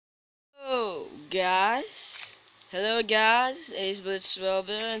guys. Hello guys, AceBlizt12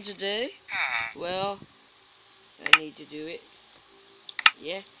 and today, well, I need to do it.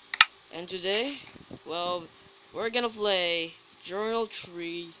 Yeah. And today, well, we're gonna play Journal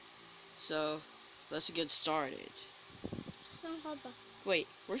Tree. So, let's get started. Wait,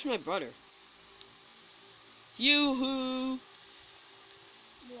 where's my brother? Yoo-hoo!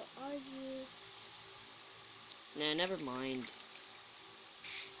 Where are you? Nah, never mind.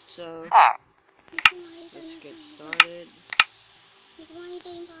 So, let's get started.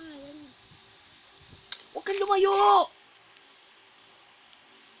 Huwag kang lumayo!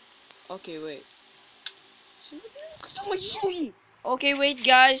 Okay, wait. Okay, wait,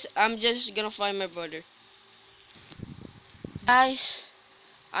 guys. I'm just gonna find my brother. Guys,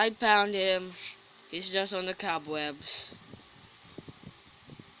 I found him. He's just on the cobwebs.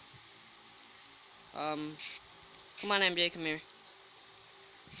 Come on, MJ, come here.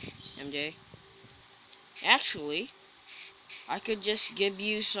 MJ. Actually, I could just give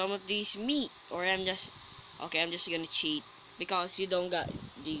you some of these meat, or I'm just gonna cheat because you don't got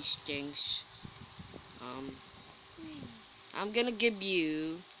these things. I'm gonna give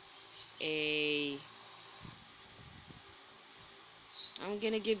you a. I'm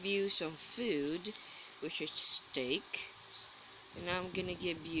gonna give you some food, which is steak, and I'm gonna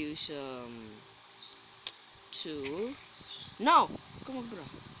give you some tool. No, come on, bro.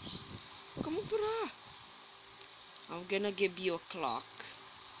 Come on, bro. I'm gonna give you a clock,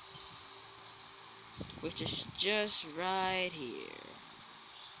 which is just right here.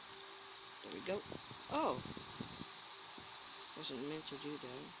 There we go. Oh, wasn't meant to do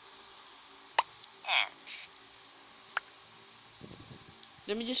that.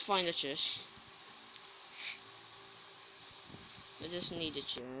 Let me just find the chest. I just need a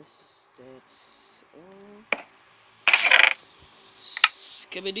chest. That's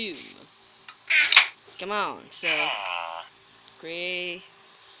Skibadoo. Come on, so create.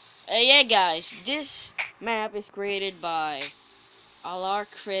 Yeah, guys, this map is created by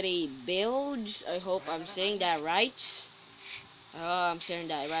AceBlizt12. I hope I'm saying that right. I'm saying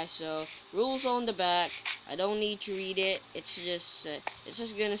that right. So rules on the back. I don't need to read it. It's just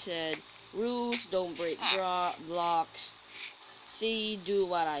gonna say rules: don't break blocks. See, do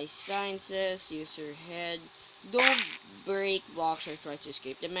what I sign says. Use your head. Don't break blocks or try to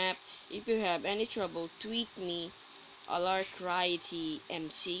escape the map. If you have any trouble, tweet me.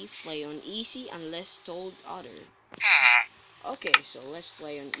 AceBlizt12 play on easy unless told other. Okay, so let's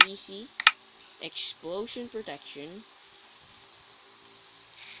play on easy. Explosion protection.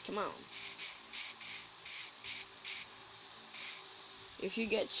 Come on. If you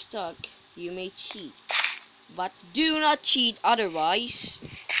get stuck, you may cheat. But do not cheat, otherwise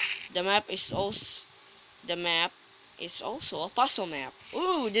the map is also a puzzle map.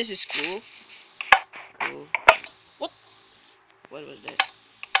 Ooh, this is cool. Cool. What was that?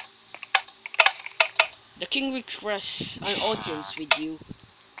 The king requests an audience with you.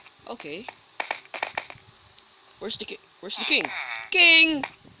 Okay. Where's the king? Where's the king? King!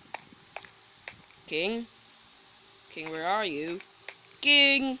 King? King, where are you?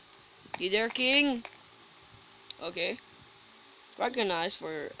 King! You there, king? Okay. Recognized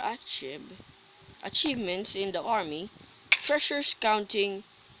for achievements in the army, treasures counting,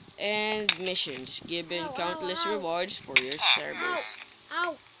 and missions, given countless rewards for your service.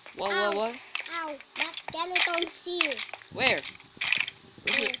 Ow! What? Ow! That skeleton's here. Where?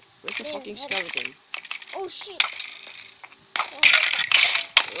 Where's the fucking skeleton? Oh shit!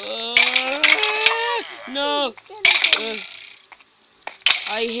 No!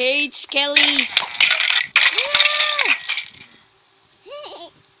 I hate skellies!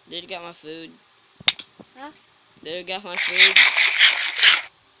 Did you get my food? Huh? Did you get my food?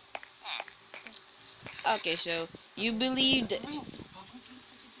 Okay, so you believed.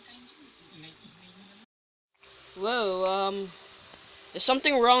 Whoa, there's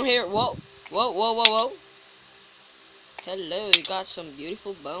something wrong here. Whoa. Hello, you got some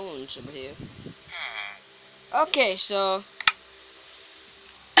beautiful bones over here. Okay, so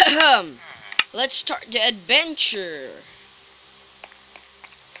let's start the adventure.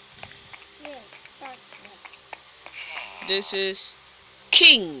 This is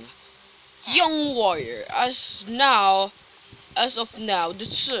King, young warrior. As of now, the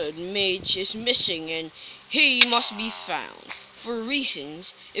third mage is missing and he must be found. For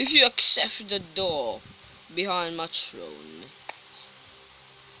reasons, if you accept the door behind my throne.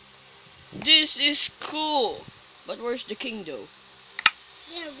 This is cool. But where's the king though?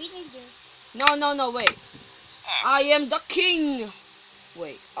 Yeah, we can do. No, wait. I am the king.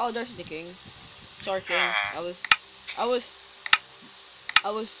 Wait. Oh, there's the king. Sorry, king. I was I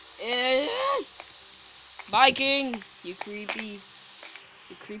was. Viking! You creepy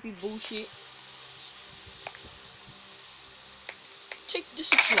bullshit. Take the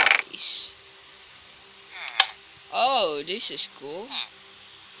supplies. Oh, this is cool.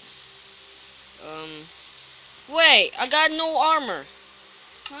 Wait, I got no armor.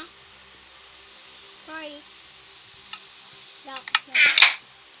 Huh? Sorry. No.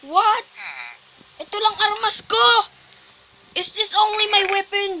 What? Ito lang armas ko! Is this only my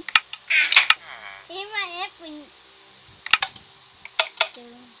weapon? Hey, my weapon.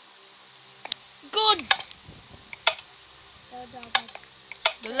 Good! No.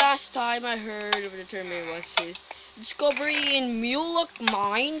 The last time I heard of the term was his discovery in Mulek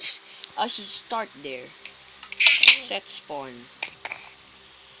Mines. I should start there. Set spawn.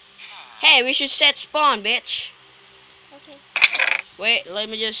 Hey, we should set spawn, bitch. Okay. Wait, let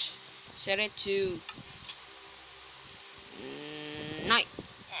me just set it to night.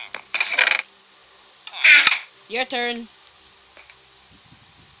 Your turn.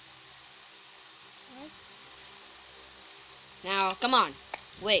 What? Now, come on.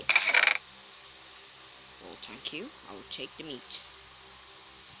 Wait. Oh, thank you. I will take the meat.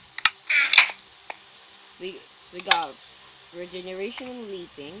 We got regeneration and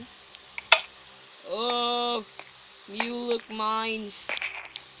leaping. Oh, Mulek Mines.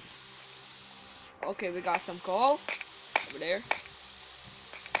 Okay, we got some coal over there.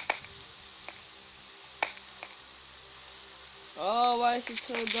 Oh, why is it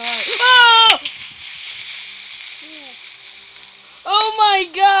so dark? Oh! Yeah. Oh my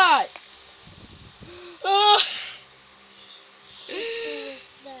god! Oh, Who is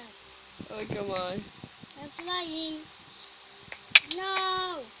that? oh come on. I'm flying.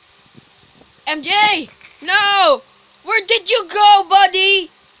 No. MJ! No! Where did you go, buddy?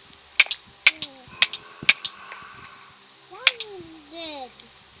 Why is dead?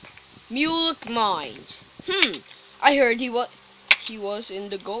 Mulek Mines. I heard he was in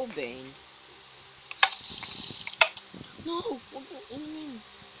the gold vein. No! Wag mo inumin.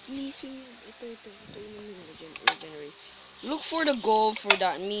 Leafing. Ito. Inumin. Regenerate. Look for the gold, for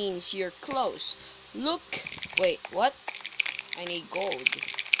that means you're close. Look. Wait, what? I need gold.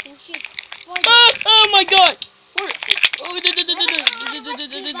 Oh shit. Oh my god! Where? Oh,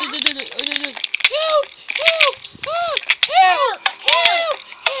 help!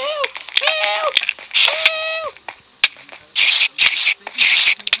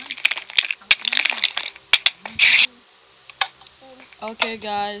 Okay,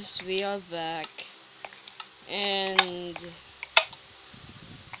 guys, we are back, and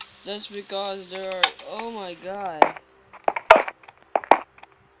that's because there are. Oh my god!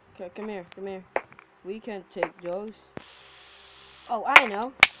 Okay, come here. We can't take those. Oh, I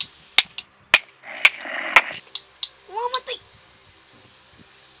know. Mamatay!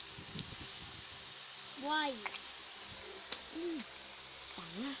 Why?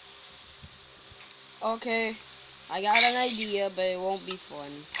 Okay, I got an idea, but it won't be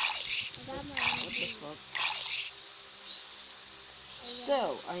fun. I got my What the fuck?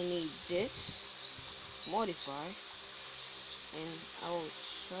 So, I need this, modify, and I'll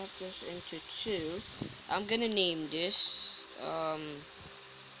swap this into 2. I'm gonna name this,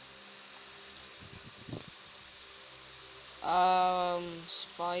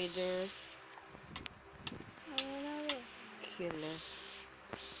 spider killer,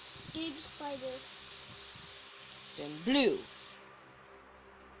 Deep spider. then blue.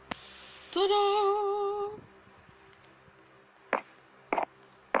 Ta-da!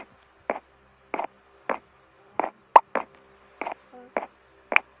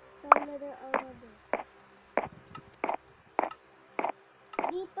 Some letter another.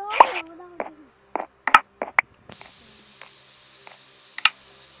 Dito. Wala ko dito.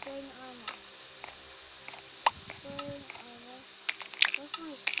 Stone armor. Stone armor. What's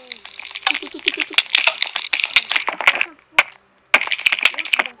my stone?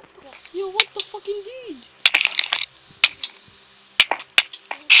 Yo, what the fuck indeed?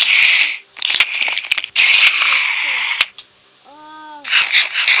 Oh.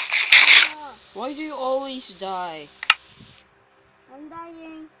 Why do you always die? I'm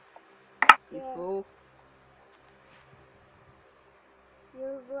dying. You Yeah. fool.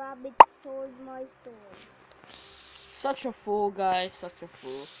 Your rabbit stole my sword. Such a fool, guys. Such a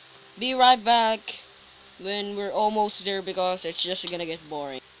fool. Be right back when we're almost there because it's just gonna get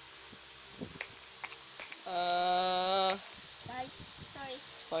boring. Guys, sorry.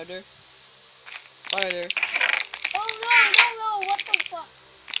 Spider. Oh no, what the fuck?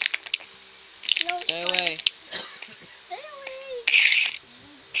 No, Stay spider. away. Stay away.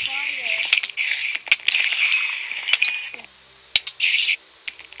 Spider.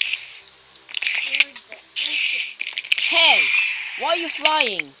 Why are you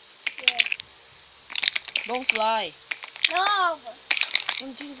flying? Yeah. Don't fly. No!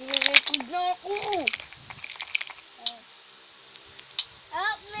 Hindi record na ako.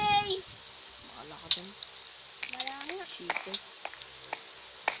 Help me! Bahala ka dun. Wala nga. Cheater.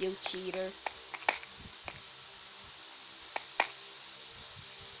 You cheater.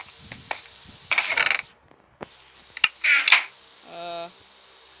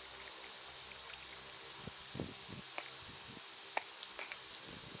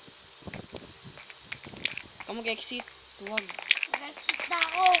 Ka mag-exit. Huwag. Nag-exit na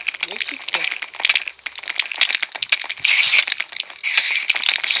ako. Exit ko.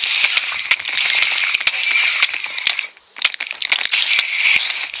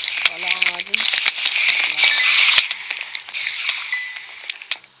 Wala ka nga dun.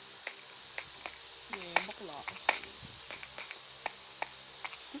 Bakla ka.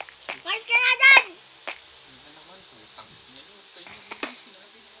 Mas ka na dyan!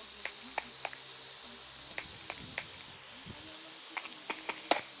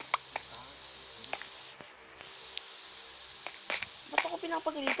 Ba't ako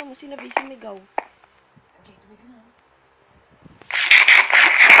pinapagalito mo? Sila busy migaw.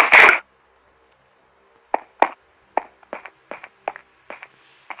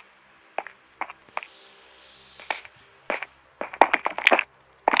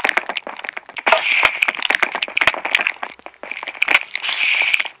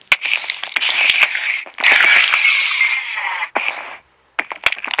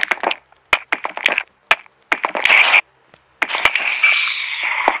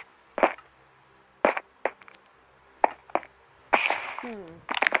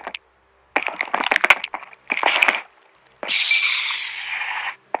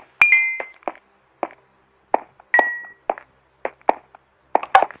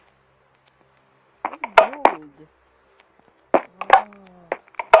 Gold.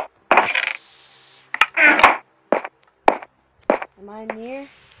 Am I near?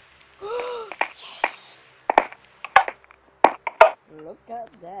 Yes! Look at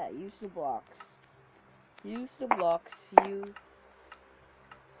that. Use the blocks. Use the blocks you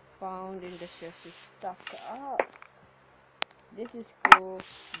found in the chest to stock up. This is cool.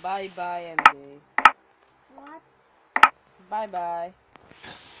 Bye bye, MJ. What? Bye bye.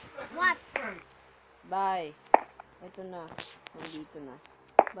 What? Bye. Ito na. Nandito na.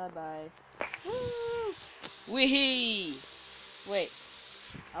 Bye bye. Woo! Wee! Wait.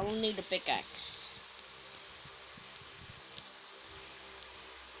 I will need a pickaxe.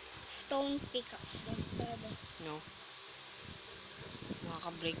 Stone pickaxe. Pwede. No.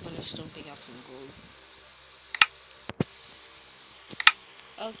 Nakaka-break pa ng stone pickaxe ng gold.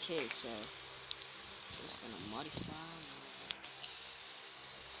 Okay, so just gonna modify.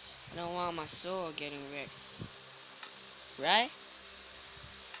 I don't want my sword getting wrecked. Right?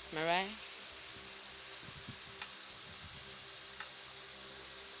 Am I right?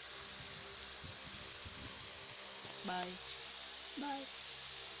 Bye. Bye.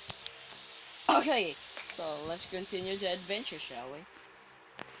 Okay, so let's continue the adventure, shall we?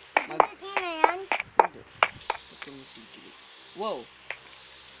 Bakit mo na yan? Whoa.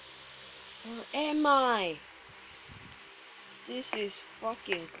 Where am I? This is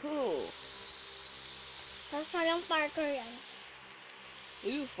fucking cool. Tapos na lang parkour yan.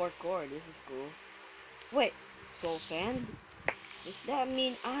 Ooh, parkour. This is cool. Wait, soul sand? Does that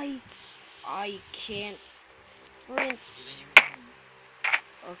mean I can't sprint?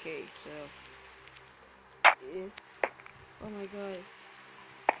 Okay, so oh my god.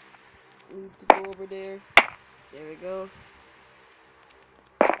 We need to go over there. There we go.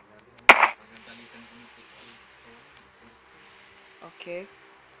 Okay.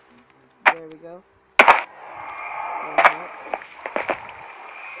 There we go.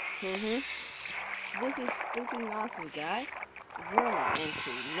 This is freaking awesome, guys. We're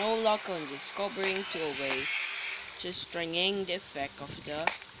into no luck on discovering to a way to stringing the effect of the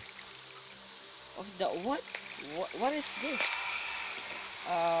what is this?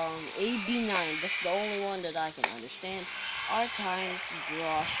 AB9. That's the only one that I can understand. Our times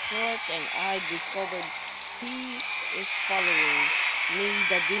draw short, and I discovered he is following me.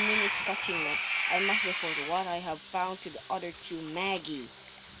 The demon is catching up. I must report what I have found to the other two Maggie.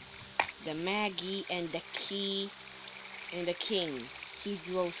 The Maggie and the key and the king. He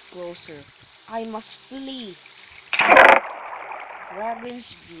draws closer. I must flee.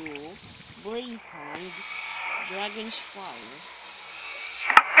 Dragon's Jewel, Blaze Hand, Dragon's Fire.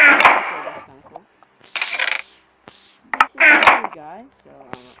 Okay, that's kinda cool. This is cool, guys. So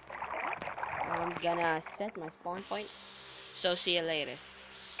I'm gonna set my spawn point. So see you later.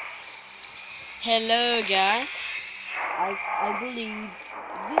 Hello, guys. I believe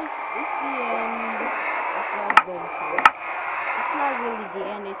this is the end of the adventure. It's not really the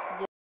end, it's